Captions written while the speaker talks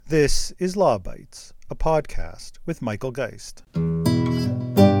This is Law Bytes, a podcast with Michael Geist. I'm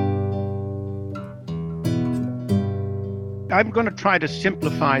going to try to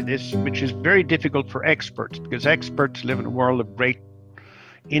simplify this, which is very difficult for experts, because experts live in a world of great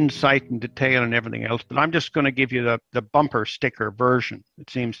insight and detail and everything else. But I'm just going to give you the bumper sticker version, it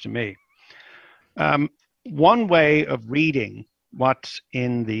seems to me. One way of reading what's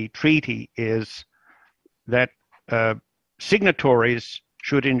in the treaty is that signatories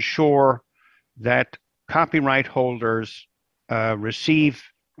should ensure that copyright holders receive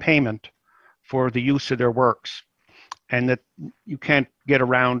payment for the use of their works, and that you can't get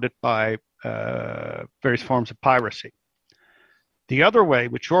around it by various forms of piracy. The other way,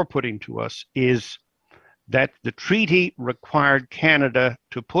 which you're putting to us, is that the treaty required Canada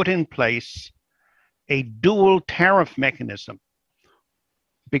to put in place a dual tariff mechanism,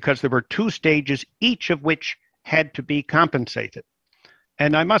 because there were two stages, each of which had to be compensated.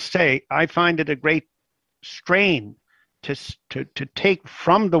 And I must say, I find it a great strain to take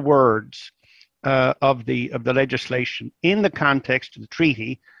from the words of the legislation in the context of the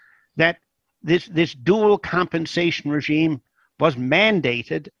treaty that this dual compensation regime was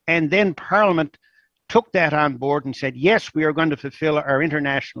mandated, and then Parliament took that on board and said, yes, we are going to fulfill our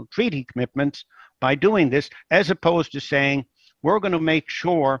international treaty commitments by doing this, as opposed to saying, we're going to make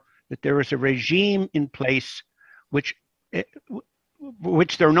sure that there is a regime in place which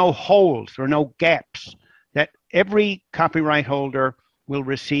there are no holes, there are no gaps, that every copyright holder will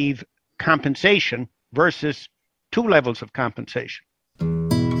receive compensation versus two levels of compensation.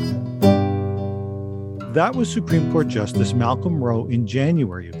 That was Supreme Court Justice Malcolm Rowe in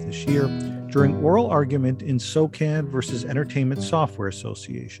January of this year during oral argument in SOCAN versus Entertainment Software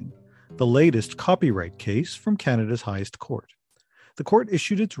Association, the latest copyright case from Canada's highest court. The court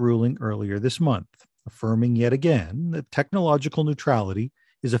issued its ruling earlier this month, affirming yet again that technological neutrality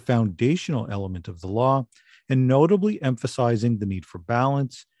is a foundational element of the law, and notably emphasizing the need for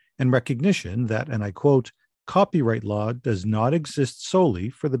balance and recognition that, and I quote, copyright law does not exist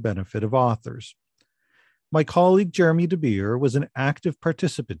solely for the benefit of authors. My colleague Jeremy DeBeer was an active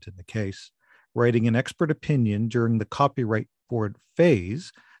participant in the case, writing an expert opinion during the Copyright Board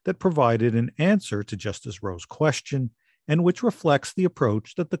phase that provided an answer to Justice Rowe's question, and which reflects the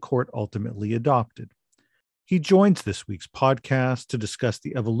approach that the court ultimately adopted. He joins this week's podcast to discuss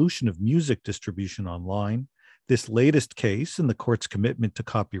the evolution of music distribution online, this latest case in the court's commitment to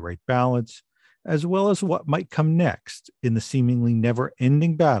copyright balance, as well as what might come next in the seemingly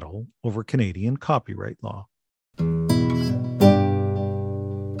never-ending battle over Canadian copyright law.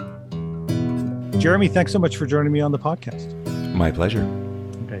 Jeremy, thanks so much for joining me on the podcast. My pleasure.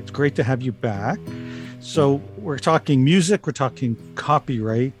 Okay, it's great to have you back. So we're talking music, we're talking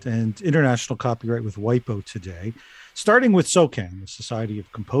copyright and international copyright with WIPO today, starting with SOCAN, the Society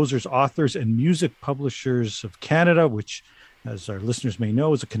of Composers, Authors, and Music Publishers of Canada, which, as our listeners may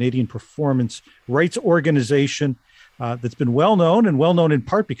know, is a Canadian performance rights organization that's been well known in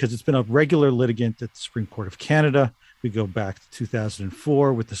part because it's been a regular litigant at the Supreme Court of Canada. We go back to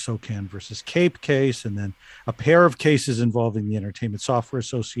 2004 with the SOCAN versus CAPE case, and then a pair of cases involving the Entertainment Software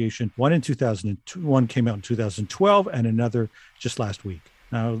Association. One in 2002, one came out in 2012, and another just last week.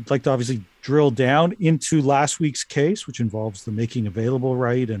 Now, I'd like to obviously drill down into last week's case, which involves the making available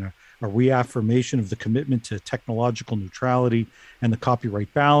right and a reaffirmation of the commitment to technological neutrality and the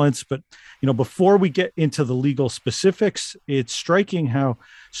copyright balance. But, before we get into the legal specifics, it's striking how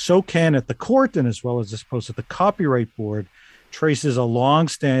SOCAN at the court, and as well as opposed to the Copyright Board, traces a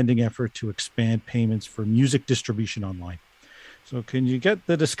long-standing effort to expand payments for music distribution online. So can you get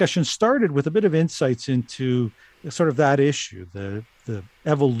the discussion started with a bit of insights into sort of that issue, the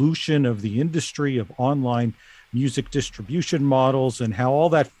evolution of the industry of online music distribution models and how all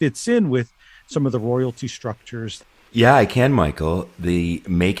that fits in with some of the royalty structures? Yeah, I can, Michael. The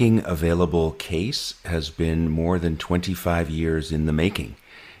making available case has been more than 25 years in the making,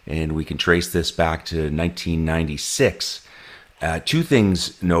 and we can trace this back to 1996. Two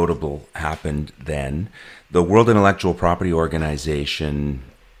things notable happened then. The World Intellectual Property Organization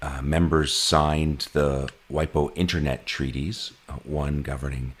members signed the WIPO Internet Treaties, one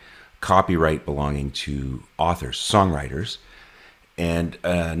governing copyright belonging to authors, songwriters, and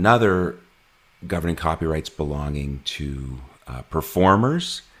another governing copyrights belonging to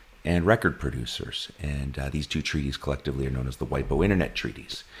performers and record producers. And these two treaties collectively are known as the WIPO Internet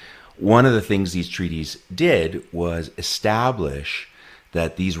Treaties. One of the things these treaties did was establish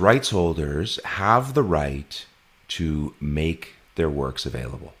that these rights holders have the right to make their works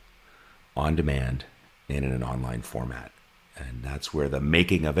available on demand and in an online format. And that's where the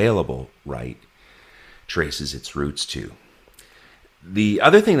making available right traces its roots to. The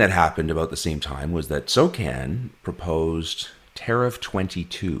other thing that happened about the same time was that SOCAN proposed Tariff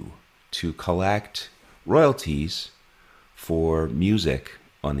 22 to collect royalties for music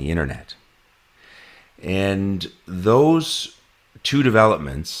on the internet. And those two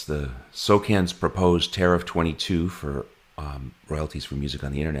developments, the SOCAN's proposed Tariff 22 for royalties for music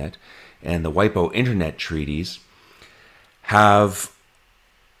on the internet and the WIPO Internet treaties, have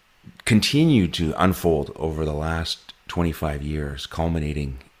continued to unfold over the last 25 years,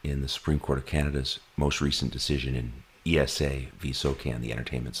 culminating in the Supreme Court of Canada's most recent decision in ESA v. SOCAN, the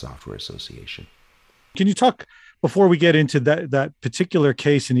Entertainment Software Association. Can you talk, before we get into that particular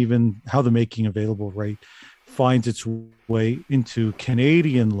case and even how the making available right finds its way into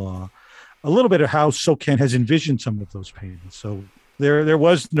Canadian law, a little bit of how SOCAN has envisioned some of those payments? So there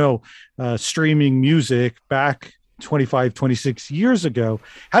was no streaming music back 25, 26 years ago.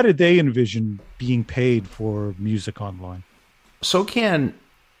 How did they envision being paid for music online? SOCAN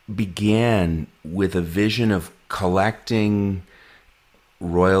began with a vision of collecting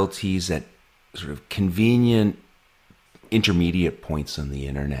royalties at sort of convenient intermediate points on the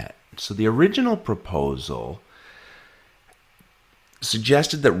internet. So the original proposal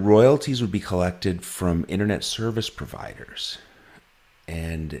suggested that royalties would be collected from internet service providers,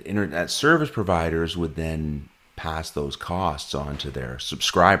 and internet service providers would then pass those costs on to their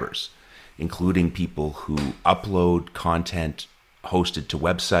subscribers, including people who upload content hosted to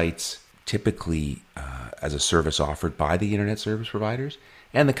websites, typically as a service offered by the internet service providers,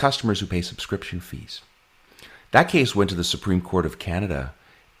 and the customers who pay subscription fees. That case went to the Supreme Court of Canada,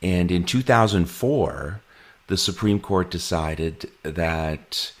 and in 2004, the Supreme Court decided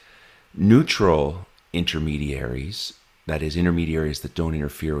that neutral intermediaries, that is, intermediaries that don't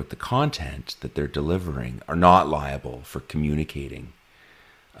interfere with the content that they're delivering, are not liable for communicating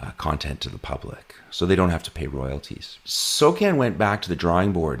content to the public. So they don't have to pay royalties. SOCAN went back to the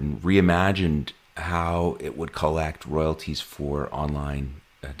drawing board and reimagined how it would collect royalties for online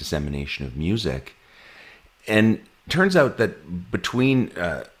dissemination of music. And it turns out that between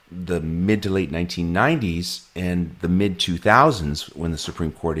the mid to late 1990s and the mid 2000s, when the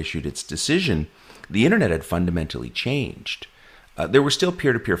Supreme Court issued its decision, the internet had fundamentally changed. There were still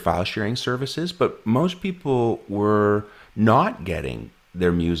peer-to-peer file sharing services, but most people were not getting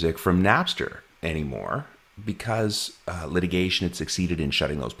their music from Napster anymore because litigation had succeeded in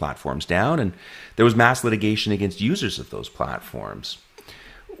shutting those platforms down, and there was mass litigation against users of those platforms.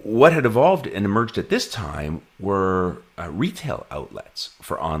 What had evolved and emerged at this time were retail outlets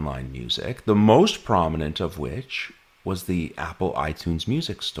for online music, the most prominent of which was the Apple iTunes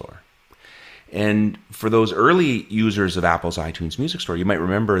Music Store. And for those early users of Apple's iTunes Music Store, you might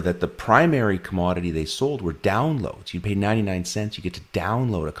remember that the primary commodity they sold were downloads. You'd pay 99 cents, you get to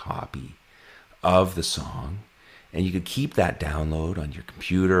download a copy of the song, and you could keep that download on your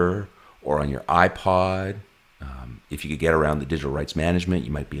computer or on your iPod. If you could get around the digital rights management,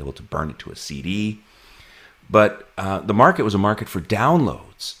 you might be able to burn it to a CD. But the market was a market for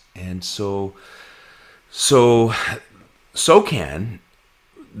downloads. And so SOCAN,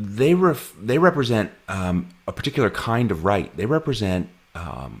 they represent a particular kind of right. They represent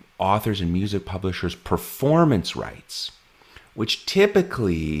authors and music publishers' performance rights, which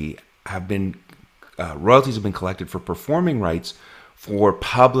typically have been, royalties have been collected for performing rights for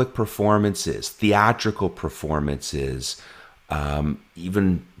public performances, theatrical performances,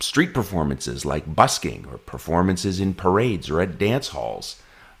 even street performances like busking, or performances in parades or at dance halls,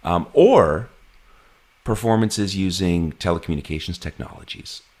 or performances using telecommunications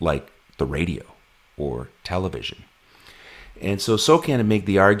technologies like the radio or television. And so SOCAN made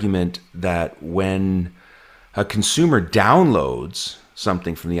the argument that when a consumer downloads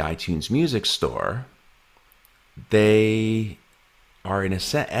something from the iTunes Music Store, they are in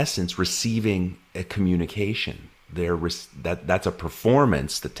essence receiving a communication. That's a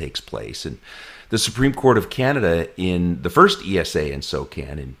performance that takes place. And the Supreme Court of Canada, in the first ESA in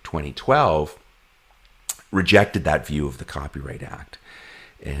SOCAN in 2012, rejected that view of the Copyright Act.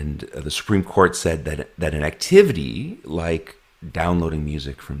 And the Supreme Court said that an activity like downloading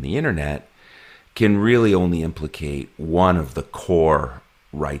music from the internet can really only implicate one of the core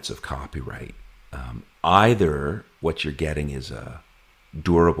rights of copyright. Either what you're getting is a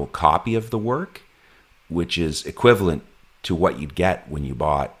durable copy of the work, which is equivalent to what you'd get when you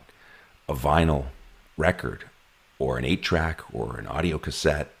bought a vinyl record or an 8-track or an audio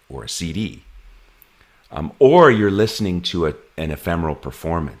cassette or a CD. Or you're listening to an ephemeral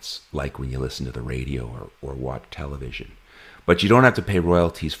performance, like when you listen to the radio or watch television. But you don't have to pay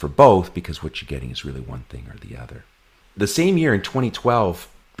royalties for both, because what you're getting is really one thing or the other. The same year, in 2012,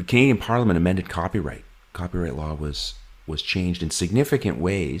 the Canadian Parliament amended copyright. Copyright law was was changed in significant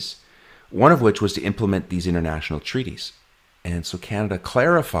ways, one of which was to implement these international treaties. And so Canada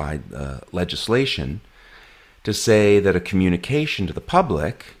clarified the legislation to say that a communication to the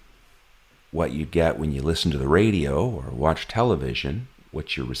public, what you get when you listen to the radio or watch television,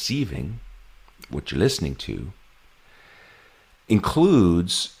 what you're receiving, what you're listening to,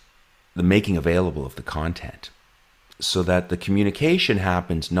 includes the making available of the content, so that the communication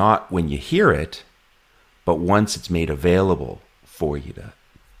happens not when you hear it, but once it's made available for you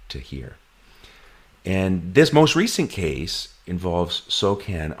to hear. And this most recent case involves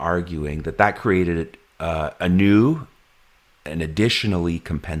SOCAN arguing that created a new and additionally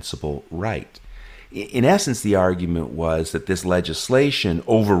compensable right. In essence, the argument was that this legislation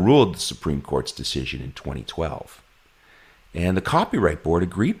overruled the Supreme Court's decision in 2012. And the Copyright Board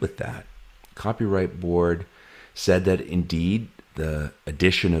agreed with that. The Copyright Board said that indeed the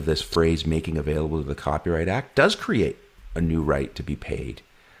addition of this phrase, making available to the Copyright Act, does create a new right to be paid.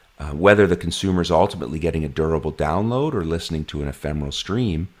 Whether the consumer is ultimately getting a durable download or listening to an ephemeral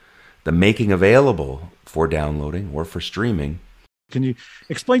stream, the making available for downloading or for streaming. Can you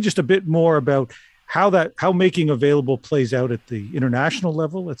explain just a bit more about how making available plays out at the international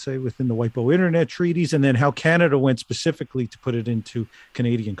level, let's say within the WIPO Internet treaties, and then how Canada went specifically to put it into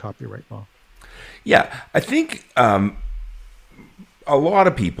Canadian copyright law? Yeah, I think a lot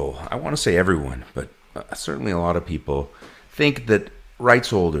of people, I want to say everyone, but certainly a lot of people think that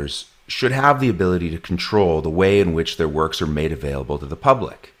rights holders should have the ability to control the way in which their works are made available to the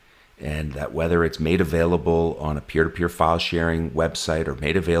public. And that whether it's made available on a peer-to-peer file sharing website or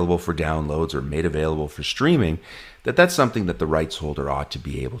made available for downloads or made available for streaming, that's something that the rights holder ought to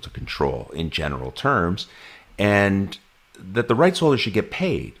be able to control in general terms, and that the rights holder should get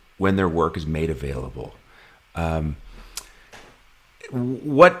paid when their work is made available.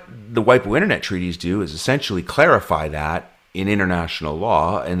 What the WIPO Internet treaties do is essentially clarify that in international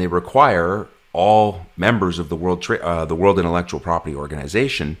law, and they require all members of the World Intellectual Property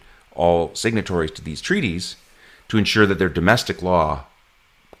Organization, all signatories to these treaties, to ensure that their domestic law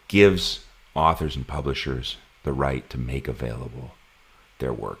gives authors and publishers the right to make available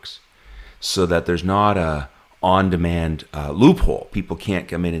their works, so that there's not a on-demand loophole. People can't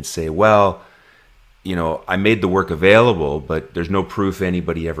come in and say, well, I made the work available, but there's no proof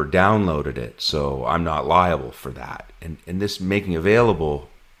anybody ever downloaded it, so I'm not liable for that. And this making available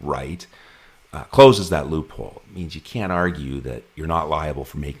right closes that loophole. It means you can't argue that you're not liable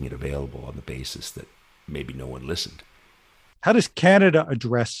for making it available on the basis that maybe no one listened. How does Canada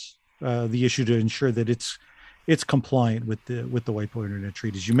address the issue to ensure that it's compliant with the WIPO Internet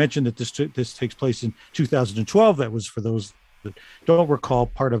treaties? You mentioned that this takes place in 2012. That was, for those that don't recall,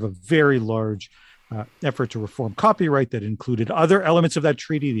 part of a very large effort to reform copyright that included other elements of that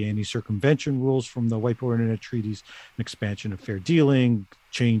treaty, the anti-circumvention rules from the WIPO Internet treaties, an expansion of fair dealing,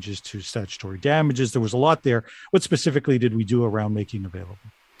 changes to statutory damages. There was a lot there. What specifically did we do around making available?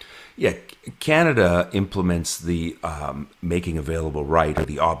 Yeah, Canada implements the making available right, or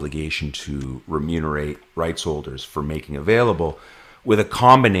the obligation to remunerate rights holders for making available, with a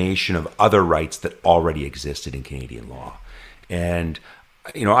combination of other rights that already existed in Canadian law. And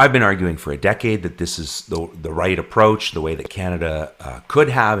I've been arguing for a decade that this is the right approach, the way that Canada could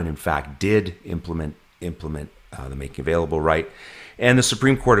have, and in fact did implement the making available right. And the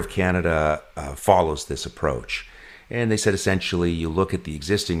Supreme Court of Canada follows this approach. And they said essentially, you look at the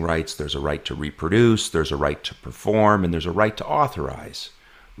existing rights, there's a right to reproduce, there's a right to perform, and there's a right to authorize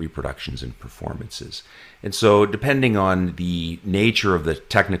reproductions and performances. And so depending on the nature of the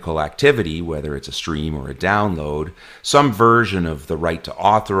technical activity, whether it's a stream or a download, some version of the right to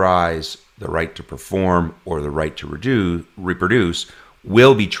authorize, the right to perform, or the right to reproduce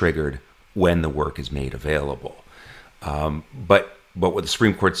will be triggered when the work is made available. But what the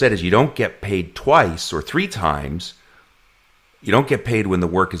Supreme Court said is you don't get paid twice or three times. You don't get paid when the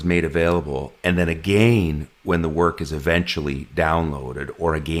work is made available, and then again when the work is eventually downloaded,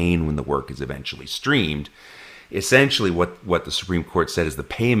 or again when the work is eventually streamed. Essentially what the Supreme Court said is the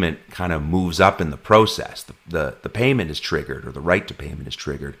payment kind of moves up in the process. The payment is triggered, or the right to payment is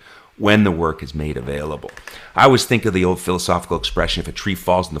triggered, when the work is made available. I always think of the old philosophical expression, if a tree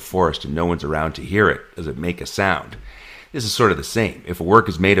falls in the forest and no one's around to hear it, does it make a sound? This is sort of the same. If a work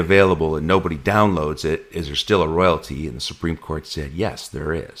is made available and nobody downloads it, is there still a royalty? And the Supreme Court said, yes,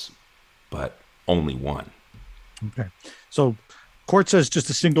 there is, but only one. Okay. So court says just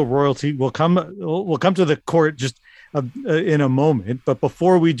a single royalty. We'll come to the court just in a moment. But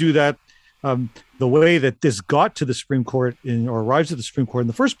before we do that, the way that this got to the Supreme Court or arrives at the Supreme Court in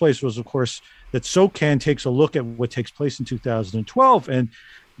the first place was, of course, that SOCAN takes a look at what takes place in 2012 and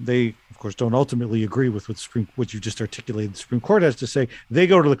they, of course, don't ultimately agree with what you just articulated. The Supreme Court has to say. They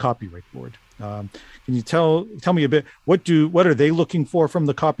go to the Copyright Board. Can you tell me a bit what are they looking for from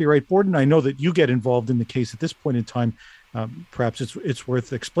the Copyright Board? And I know that you get involved in the case at this point in time. Perhaps it's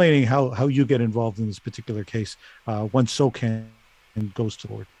worth explaining how you get involved in this particular case once SOCAN goes to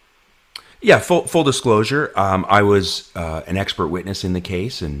the board. Yeah, full disclosure. I was an expert witness in the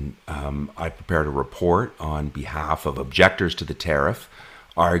case, and I prepared a report on behalf of objectors to the tariff,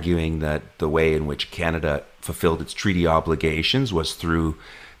 arguing that the way in which Canada fulfilled its treaty obligations was through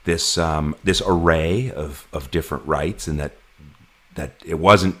this array of different rights, and that it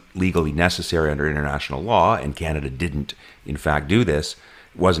wasn't legally necessary under international law, and Canada didn't, in fact, do this.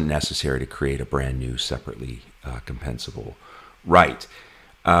 It wasn't necessary to create a brand new, separately compensable right.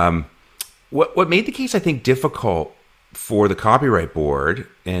 What made the case, I think, difficult for the Copyright Board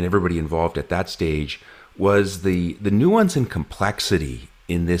and everybody involved at that stage was the nuance and complexity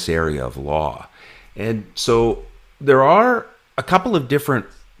in this area of law. And so there are a couple of different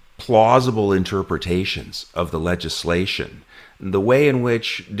plausible interpretations of the legislation. The way in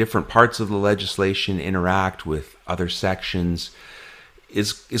which different parts of the legislation interact with other sections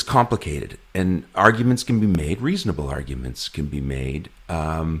is complicated, and arguments can be made, reasonable arguments can be made,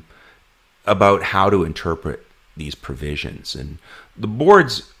 about how to interpret these provisions. And the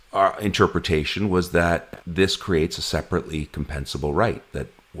board's interpretation was that this creates a separately compensable right, that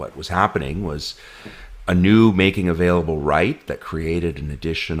what was happening was a new making available right that created an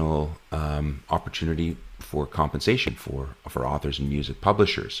additional opportunity for compensation for authors and music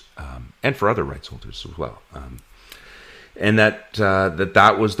publishers, and for other rights holders as well. And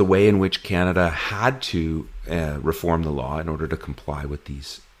that was the way in which Canada had to reform the law in order to comply with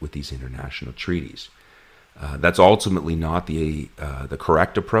these international treaties. That's ultimately not the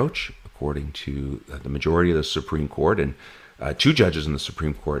correct approach, according to the majority of the Supreme Court, and two judges in the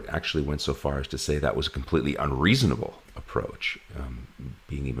Supreme Court actually went so far as to say that was a completely unreasonable approach,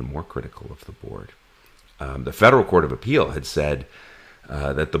 being even more critical of the board. The Federal Court of Appeal had said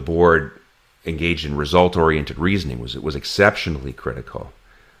that the board engaged in result-oriented reasoning was exceptionally critical.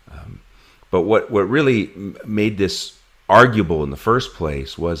 But what really made this arguable in the first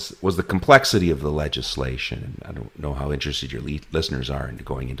place was the complexity of the legislation. And I don't know how interested your listeners are into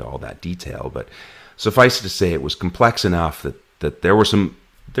going into all that detail, but suffice it to say, it was complex enough that there were some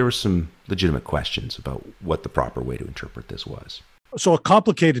legitimate questions about what the proper way to interpret this was. So a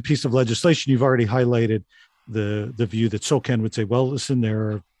complicated piece of legislation. You've already highlighted the view that SOCAN would say, well, listen,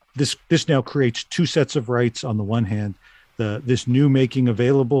 this now creates two sets of rights. On the one hand, this new making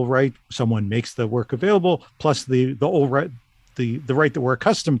available right, someone makes the work available, plus the old right, the right that we're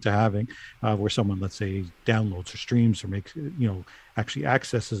accustomed to having, where someone, let's say, downloads or streams or makes, actually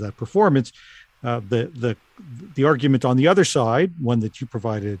accesses that performance. The argument on the other side, one that you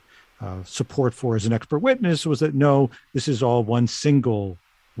provided support for as an expert witness, was that no, this is all one single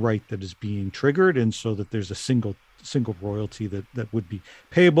right that is being triggered, and so that there's a single royalty that would be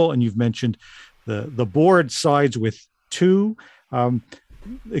payable. And you've mentioned the board sides with two.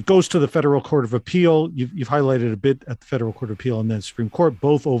 It goes to the Federal Court of Appeal. You've highlighted a bit at the Federal Court of Appeal and then Supreme Court,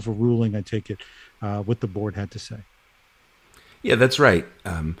 both overruling, I take it, what the board had to say. Yeah, that's right.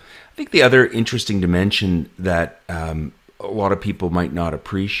 I think the other interesting dimension that a lot of people might not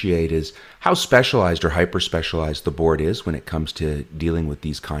appreciate is how specialized or hyper-specialized the board is when it comes to dealing with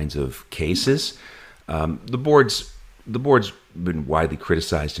these kinds of cases. The board's been widely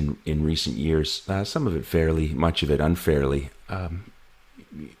criticized in recent years, some of it fairly, much of it unfairly.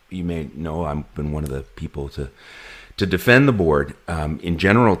 You may know I've been one of the people to defend the board in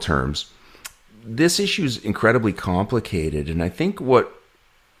general terms. This issue is incredibly complicated, and I think what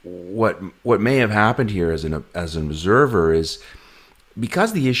may have happened here as an observer is,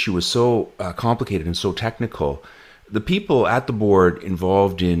 because the issue was so complicated and so technical, the people at the board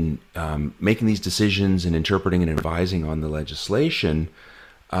involved in making these decisions and interpreting and advising on the legislation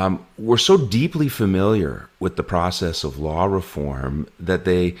were so deeply familiar with the process of law reform that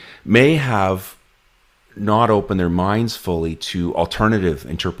they may have not opened their minds fully to alternative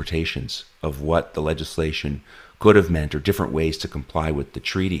interpretations of what the legislation could have meant, or different ways to comply with the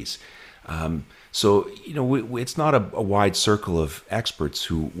treaties. So, it's not a wide circle of experts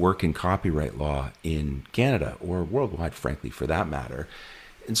who work in copyright law in Canada, or worldwide, frankly, for that matter.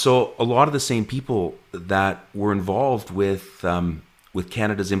 And so a lot of the same people that were involved with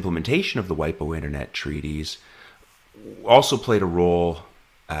Canada's implementation of the WIPO Internet treaties also played a role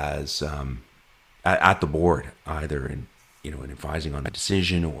as at the board, either in advising on a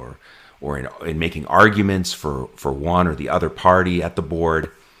decision or in making arguments for one or the other party at the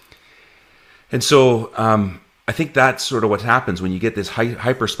board. And so I I think that's sort of what happens when you get this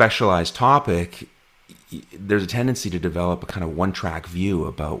hyper specialized topic. There's a tendency to develop a kind of one-track view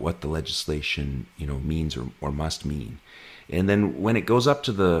about what the legislation, means or must mean. And then when it goes up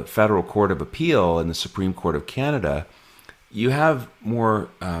to the Federal Court of Appeal and the Supreme Court of Canada, you have more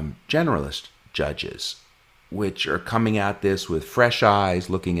generalist judges, which are coming at this with fresh eyes,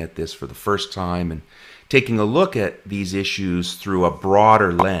 looking at this for the first time and taking a look at these issues through a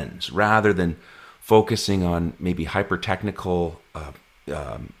broader lens rather than focusing on maybe hyper-technical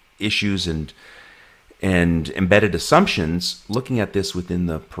issues and embedded assumptions, looking at this within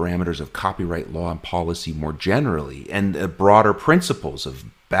the parameters of copyright law and policy more generally, and the broader principles of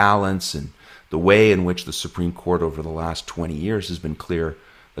balance and the way in which the Supreme Court over the last 20 years has been clear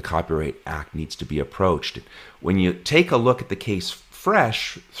the Copyright Act needs to be approached. When you take a look at the case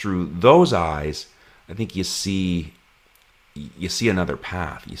fresh through those eyes, I think you see another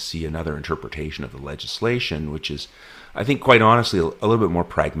path. You see another interpretation of the legislation, which is, I think, quite honestly, a little bit more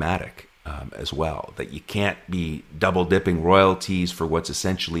pragmatic as well. That you can't be double dipping royalties for what's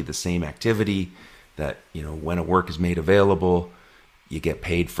essentially the same activity. That when a work is made available, you get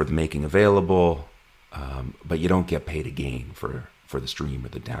paid for the making available, but you don't get paid again for the stream or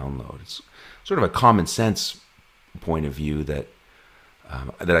the download. It's sort of a common sense point of view that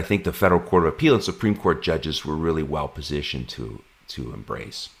I think the Federal Court of Appeal and Supreme Court judges were really well positioned to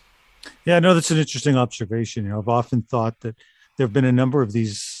embrace. Yeah, I know that's an interesting observation. I've often thought that there have been a number of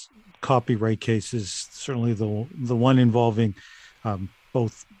these copyright cases, certainly the one involving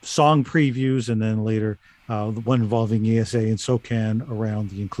both song previews and then later the one involving ESA and SOCAN around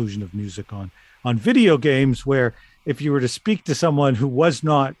the inclusion of music on video games, where if you were to speak to someone who was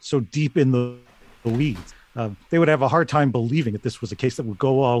not so deep in the weeds, they would have a hard time believing that this was a case that would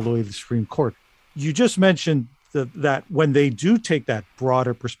go all the way to the Supreme Court. You just mentioned that when they do take that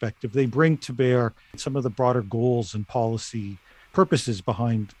broader perspective, they bring to bear some of the broader goals and policy purposes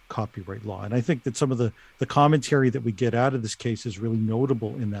behind copyright law. And I think that some of the commentary that we get out of this case is really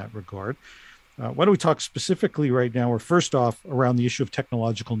notable in that regard. Why don't we talk specifically right now, or first off, around the issue of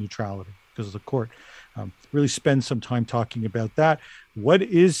technological neutrality, because the court really spends some time talking about that. What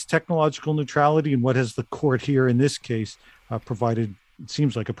is technological neutrality, and what has the court here in this case provided, it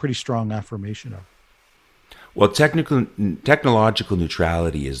seems like, a pretty strong affirmation of? Well, technological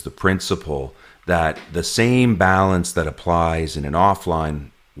neutrality is the principle that the same balance that applies in an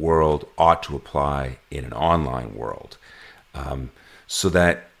offline world ought to apply in an online world, so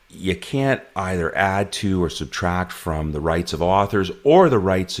that you can't either add to or subtract from the rights of authors or the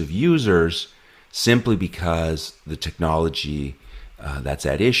rights of users simply because the technology that's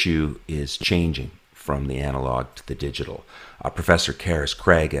at issue is changing from the analog to the digital. Professor Karis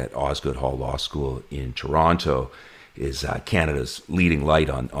Craig at Osgoode Hall Law School in Toronto is Canada's leading light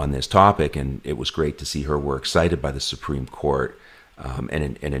on this topic, and it was great to see her work cited by the Supreme Court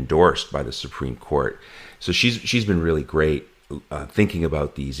and endorsed by the Supreme Court. So she's been really great thinking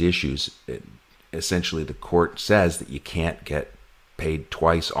about these issues. Essentially, the court says that you can't get paid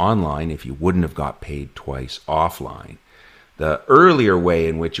twice online if you wouldn't have got paid twice offline. The earlier way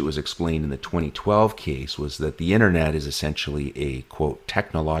in which it was explained in the 2012 case was that the internet is essentially a, quote,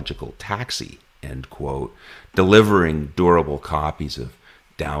 technological taxi, end quote, delivering durable copies of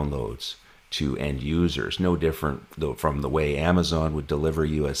downloads to end users. No different from the way Amazon would deliver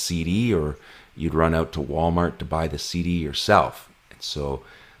you a CD, or you'd run out to Walmart to buy the CD yourself. And so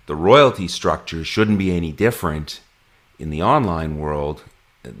the royalty structures shouldn't be any different in the online world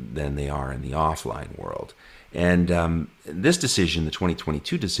than they are in the offline world. And this decision, the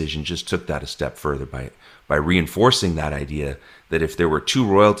 2022 decision, just took that a step further by reinforcing that idea that if there were two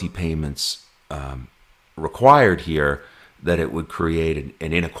royalty payments required here, that it would create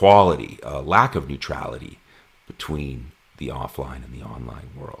an inequality, a lack of neutrality between the offline and the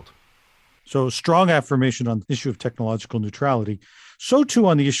online world. So strong affirmation on the issue of technological neutrality. So too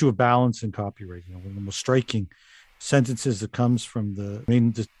on the issue of balance and copyright. One of the most striking sentences that comes from the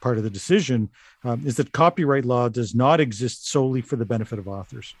main part of the decision is that copyright law does not exist solely for the benefit of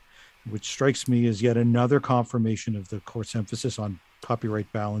authors, which strikes me as yet another confirmation of the court's emphasis on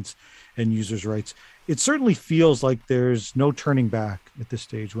copyright balance and users' rights. It certainly feels like there's no turning back at this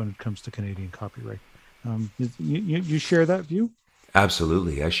stage when it comes to Canadian copyright. You share that view?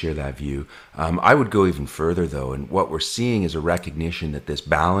 Absolutely, I share that view. I would go even further, though, and what we're seeing is a recognition that this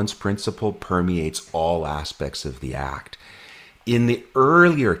balance principle permeates all aspects of the Act. In the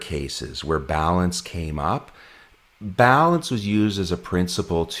earlier cases where balance came up, balance was used as a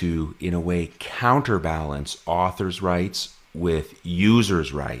principle to, in a way, counterbalance authors' rights with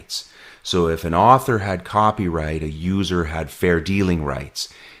users' rights. So if an author had copyright, a user had fair dealing rights.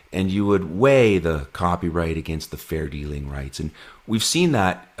 and you would weigh the copyright against the fair dealing rights. And we've seen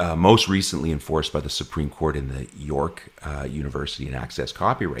that most recently enforced by the Supreme Court in the York University and Access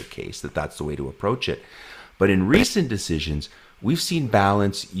copyright case, that's the way to approach it. But in recent decisions, we've seen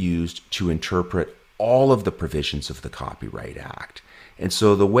balance used to interpret all of the provisions of the Copyright Act. And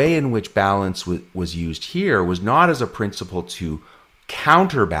so the way in which balance was used here was not as a principle to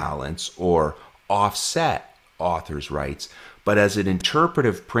counterbalance or offset authors' rights, but as an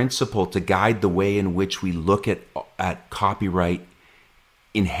interpretive principle to guide the way in which we look at copyright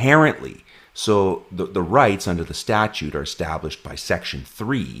inherently. So the rights under the statute are established by Section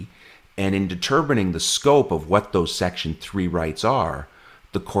 3, and in determining the scope of what those Section 3 rights are,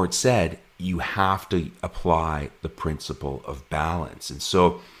 the court said you have to apply the principle of balance. And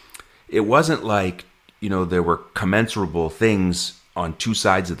so it wasn't like, there were commensurable things on two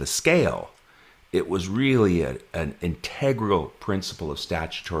sides of the scale. It was really an integral principle of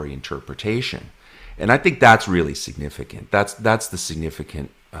statutory interpretation. And I think that's really significant. That's the significant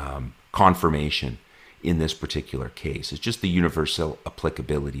confirmation in this particular case. It's just the universal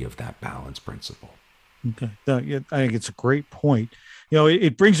applicability of that balance principle. Okay. I think it's a great point.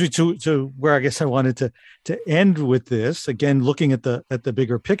 It brings me to where I guess I wanted to end with this, again, looking at the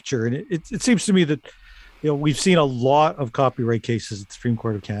bigger picture. And it seems to me that, we've seen a lot of copyright cases at the Supreme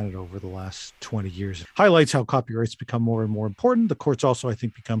Court of Canada over the last 20 years. It highlights how copyrights become more and more important. The courts also, I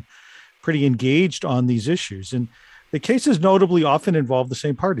think, become pretty engaged on these issues. And the cases notably often involve the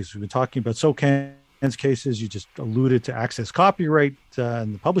same parties. We've been talking about SOCAN's cases. You just alluded to Access Copyright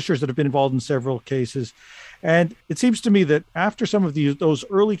and the publishers that have been involved in several cases. And it seems to me that after some of those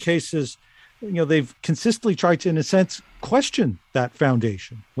early cases, they've consistently tried to, in a sense, question that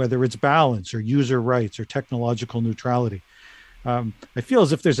foundation, whether it's balance or user rights or technological neutrality. I feel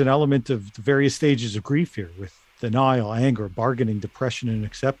as if there's an element of the various stages of grief here with denial, anger, bargaining, depression, and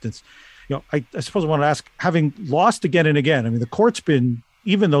acceptance. I suppose I want to ask, having lost again and again, the court's been,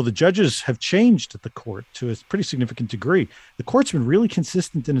 even though the judges have changed at the court to a pretty significant degree, the court's been really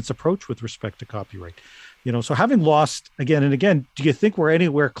consistent in its approach with respect to copyright. So having lost again and again, do you think we're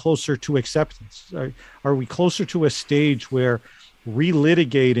anywhere closer to acceptance? Are we closer to a stage where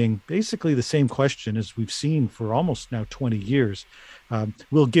relitigating basically the same question as we've seen for almost now 20 years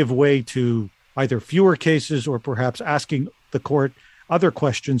will give way to either fewer cases or perhaps asking the court other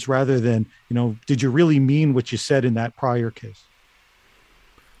questions rather than, did you really mean what you said in that prior case?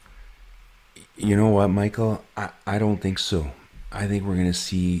 You know what, Michael? I don't think so. I think we're going to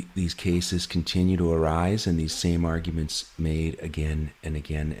see these cases continue to arise and these same arguments made again and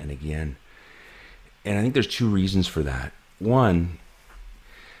again and again. And I think there's two reasons for that. One,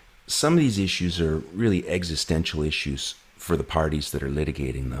 some of these issues are really existential issues for the parties that are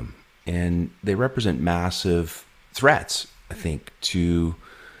litigating them. And they represent massive threats, I think, to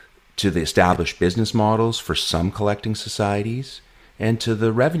the established business models for some collecting societies and to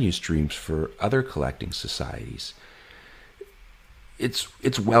the revenue streams for other collecting societies.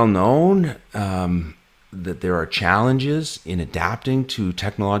 It's well known that there are challenges in adapting to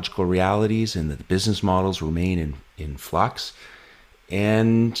technological realities and that the business models remain in flux.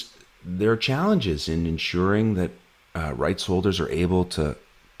 And there are challenges in ensuring that rights holders are able to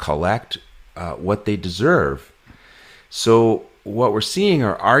collect what they deserve. So what we're seeing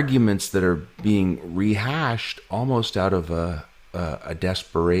are arguments that are being rehashed almost out of a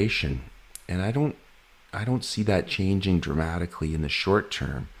desperation. And I don't see that changing dramatically in the short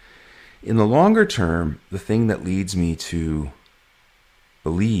term. In the longer term, the thing that leads me to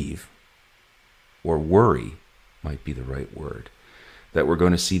believe, or worry might be the right word, that we're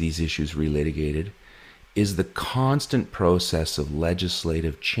going to see these issues relitigated is the constant process of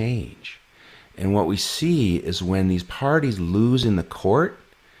legislative change. And what we see is when these parties lose in the court,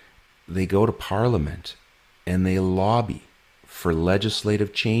 they go to Parliament and they lobby for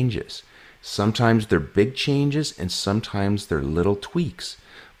legislative changes. Sometimes they're big changes and sometimes they're little tweaks.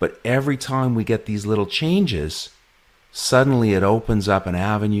 But every time we get these little changes, suddenly it opens up an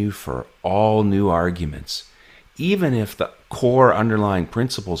avenue for all new arguments. Even if the core underlying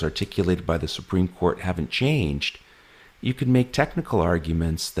principles articulated by the Supreme Court haven't changed, you could make technical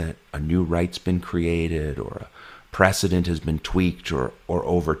arguments that a new right's been created or a precedent has been tweaked or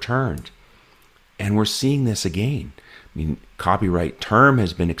overturned. And we're seeing this again. Copyright term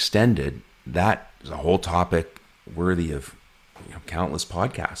has been extended. That is a whole topic worthy of countless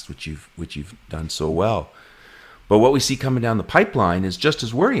podcasts, which you've done so well. But what we see coming down the pipeline is just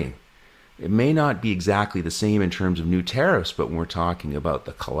as worrying. It may not be exactly the same in terms of new tariffs, but when we're talking about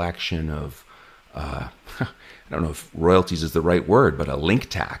the collection of, I don't know if royalties is the right word, but a link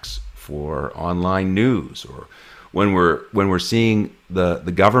tax for online news, when we're seeing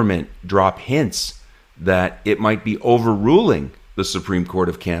the government drop hints that it might be overruling the Supreme Court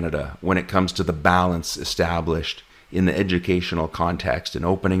of Canada when it comes to the balance established in the educational context and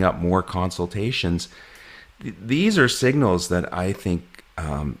opening up more consultations. These are signals that I think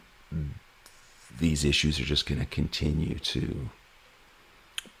these issues are just going to continue to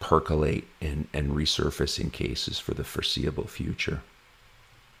percolate and resurface in cases for the foreseeable future.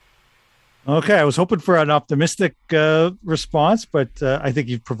 Okay, I was hoping for an optimistic response, but I think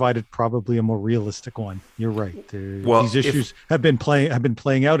you've provided probably a more realistic one. You're right. These issues have been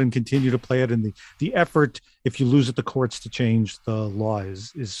playing out and continue to play out, and the effort, if you lose at the courts, to change the law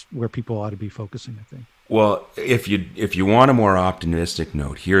is where people ought to be focusing, I think. Well, if you want a more optimistic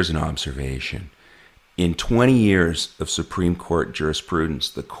note, here's an observation. In 20 years of Supreme Court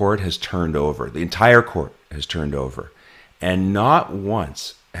jurisprudence, the entire court has turned over, and not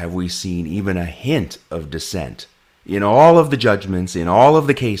once have we seen even a hint of dissent in all of the judgments, in all of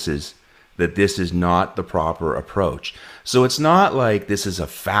the cases, that this is not the proper approach. So it's not like this is a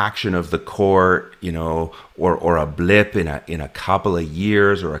faction of the court, or a blip in a couple of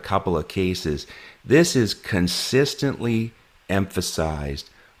years or a couple of cases. This is consistently emphasized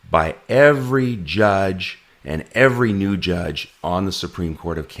by every judge and every new judge on the Supreme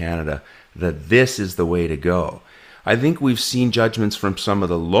Court of Canada that this is the way to go. I think we've seen judgments from some of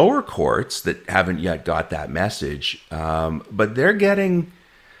the lower courts that haven't yet got that message, but they're getting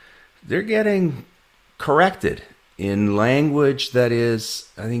corrected in language that is,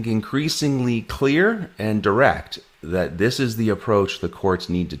 I think, increasingly clear and direct, that this is the approach the courts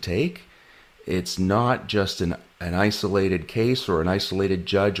need to take. It's not just an isolated case or an isolated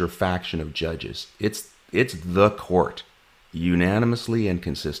judge or faction of judges. It's the court, unanimously and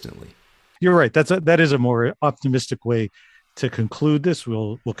consistently. You're right. That is a more optimistic way to conclude this.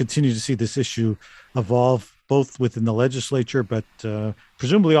 We'll continue to see this issue evolve both within the legislature, but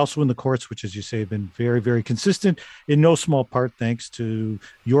presumably also in the courts, which, as you say, have been very, very consistent, in no small part thanks to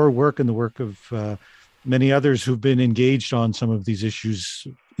your work and the work of many others who've been engaged on some of these issues,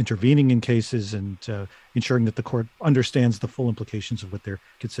 intervening in cases and ensuring that the court understands the full implications of what they're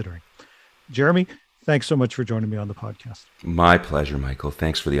considering. Jeremy, thanks so much for joining me on the podcast. My pleasure, Michael.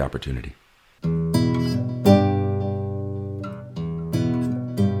 Thanks for the opportunity.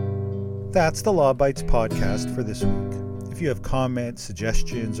 That's the Law Bytes podcast for this week. If you have comments,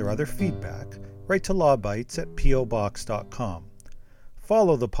 suggestions, or other feedback, write to lawbytes@pobox.com.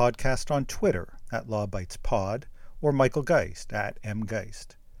 Follow the podcast on Twitter @LawBytesPod or Michael Geist @mgeist.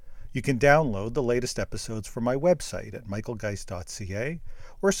 You can download the latest episodes from my website at michaelgeist.ca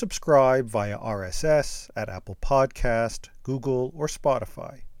or subscribe via RSS at Apple Podcast, Google, or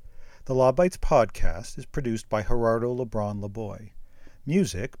Spotify. The Law Bytes podcast is produced by Gerardo Lebron Laboy.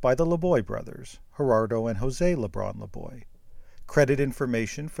 Music by the Laboy brothers, Gerardo and Jose Lebron Laboy. Credit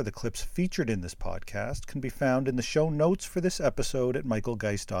information for the clips featured in this podcast can be found in the show notes for this episode at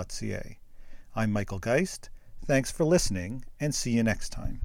michaelgeist.ca. I'm Michael Geist. Thanks for listening, and see you next time.